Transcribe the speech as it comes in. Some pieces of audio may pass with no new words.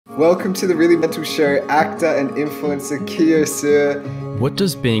Welcome to the Really Mental Show, actor and influencer Kio Cyr. What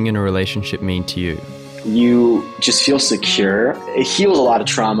does being in a relationship mean to you? You just feel secure. It heals a lot of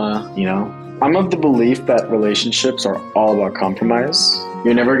trauma, you know? I'm of the belief that relationships are all about compromise.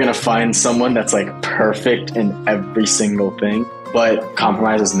 You're never gonna find someone that's like perfect in every single thing, but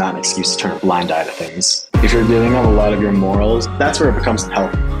compromise is not an excuse to turn a blind eye to things. If you're giving up a lot of your morals, that's where it becomes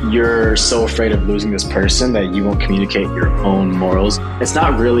healthy. You're so afraid of losing this person that you won't communicate your own morals. It's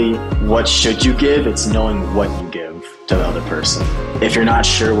not really what should you give, it's knowing what you give to the other person. If you're not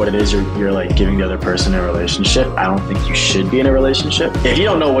sure what it is you're like giving the other person in a relationship, I don't think you should be in a relationship. If you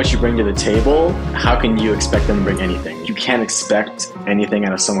don't know what you bring to the table, how can you expect them to bring anything? You can't expect anything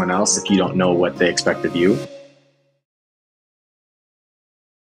out of someone else if you don't know what they expect of you.